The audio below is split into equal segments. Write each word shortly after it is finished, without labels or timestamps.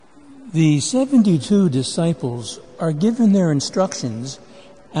The 72 disciples are given their instructions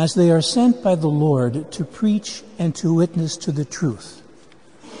as they are sent by the Lord to preach and to witness to the truth.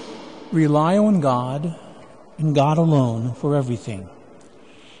 Rely on God and God alone for everything.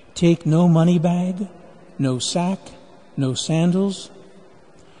 Take no money bag, no sack, no sandals.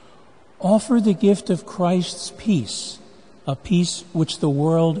 Offer the gift of Christ's peace, a peace which the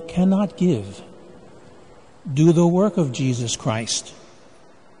world cannot give. Do the work of Jesus Christ,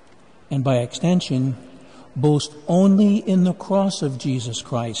 and by extension, boast only in the cross of Jesus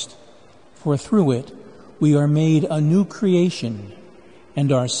Christ, for through it we are made a new creation,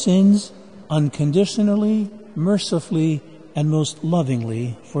 and our sins unconditionally, mercifully, and most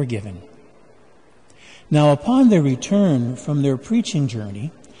lovingly forgiven. Now, upon their return from their preaching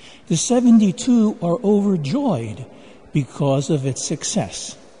journey, the 72 are overjoyed because of its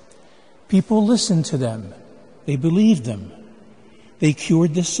success. People listened to them. They believed them. They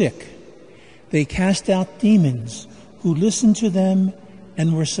cured the sick. They cast out demons who listened to them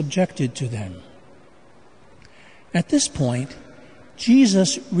and were subjected to them. At this point,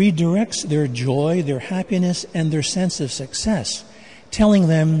 Jesus redirects their joy, their happiness, and their sense of success, telling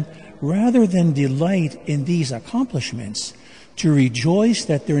them, rather than delight in these accomplishments, to rejoice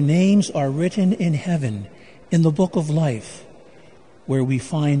that their names are written in heaven, in the book of life, where we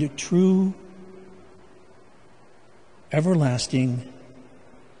find true, everlasting,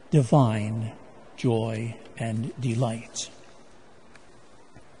 divine joy and delight.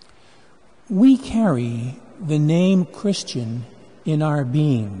 We carry the name Christian in our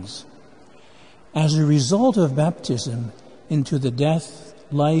beings. As a result of baptism into the death,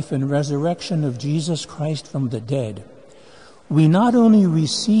 life, and resurrection of Jesus Christ from the dead, we not only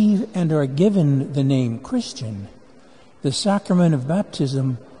receive and are given the name Christian, the sacrament of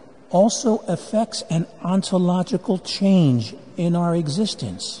baptism also affects an ontological change in our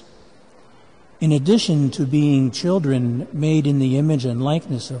existence. In addition to being children made in the image and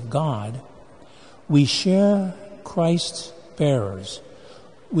likeness of God, we share Christ's bearers.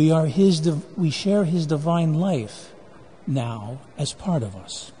 We share his divine life now as part of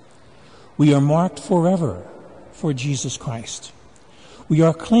us. We are marked forever for Jesus Christ. We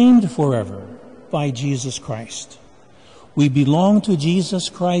are claimed forever by Jesus Christ. We belong to Jesus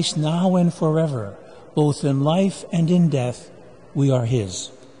Christ now and forever, both in life and in death. We are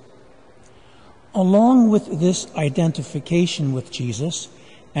his. Along with this identification with Jesus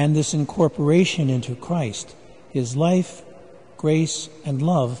and this incorporation into Christ, his life, grace, and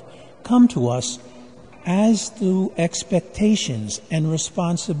love come to us as do expectations and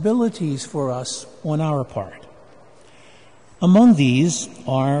responsibilities for us on our part. Among these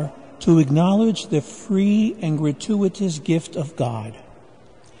are to acknowledge the free and gratuitous gift of God,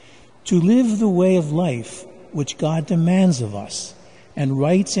 to live the way of life which God demands of us and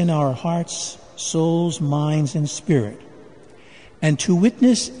writes in our hearts, souls, minds, and spirit, and to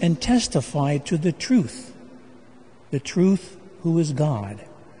witness and testify to the truth who is God,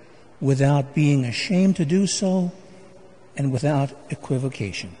 without being ashamed to do so and without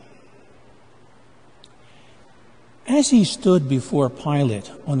equivocation. As he stood before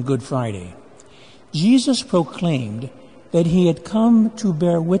Pilate on Good Friday, Jesus proclaimed that he had come to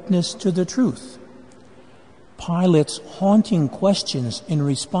bear witness to the truth. Pilate's haunting questions in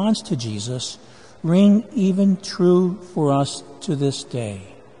response to Jesus ring even true for us to this day.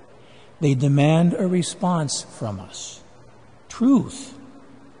 They demand a response from us. Truth.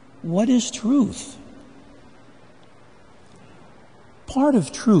 What is truth? Part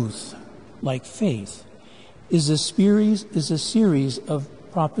of truth, like faith, is a series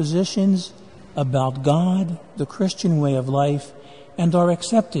of propositions about God, the Christian way of life, and our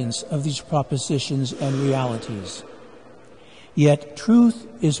acceptance of these propositions and realities. Yet truth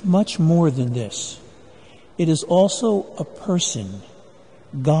is much more than this. It is also a person,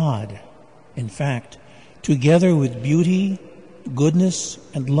 God, in fact, together with beauty, goodness,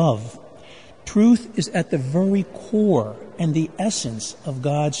 and love. Truth is at the very core and the essence of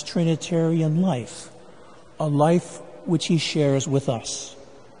God's Trinitarian life, a life which he shares with us.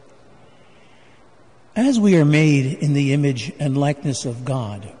 As we are made in the image and likeness of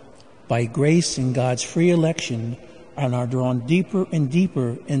God, by grace and God's free election, and are drawn deeper and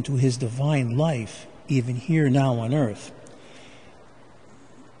deeper into his divine life, even here now on earth,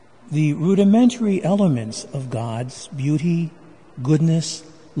 the rudimentary elements of God's beauty, goodness,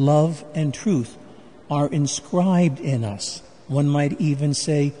 love, and truth are inscribed in us. One might even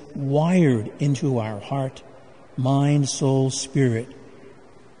say wired into our heart, mind, soul, spirit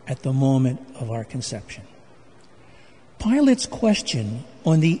at the moment of our conception. Pilate's question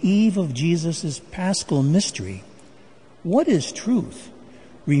on the eve of Jesus' paschal mystery, what is truth,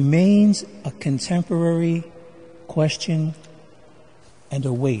 remains a contemporary question and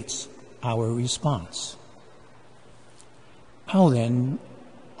awaits our response. How then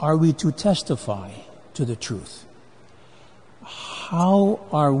are we to testify to the truth? How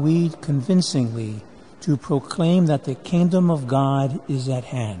are we convincingly to proclaim that the kingdom of God is at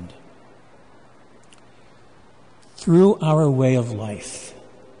hand? Through our way of life,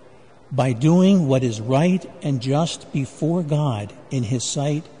 by doing what is right and just before God in His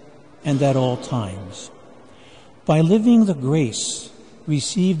sight and at all times, by living the grace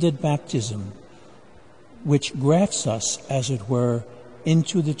received at baptism, which grafts us, as it were,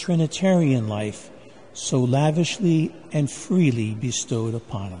 into the Trinitarian life so lavishly and freely bestowed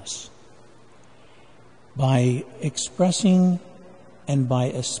upon us. By expressing and by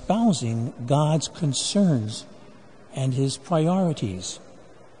espousing God's concerns and His priorities,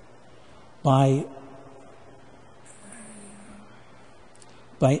 by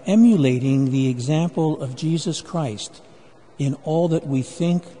emulating the example of Jesus Christ in all that we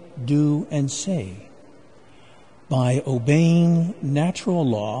think, do, and say, by obeying natural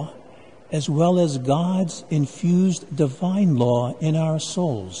law as well as God's infused divine law in our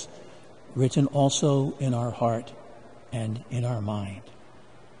souls, written also in our heart and in our mind.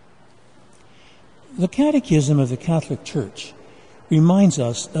 The Catechism of the Catholic Church reminds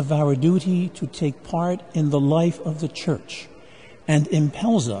us of our duty to take part in the life of the Church and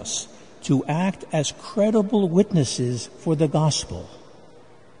impels us to act as credible witnesses for the gospel.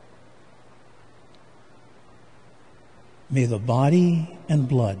 May the body and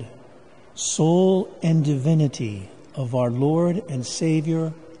blood, soul and divinity of our Lord and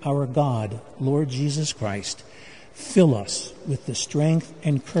Savior, our God, Lord Jesus Christ, fill us with the strength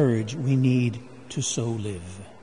and courage we need to so live.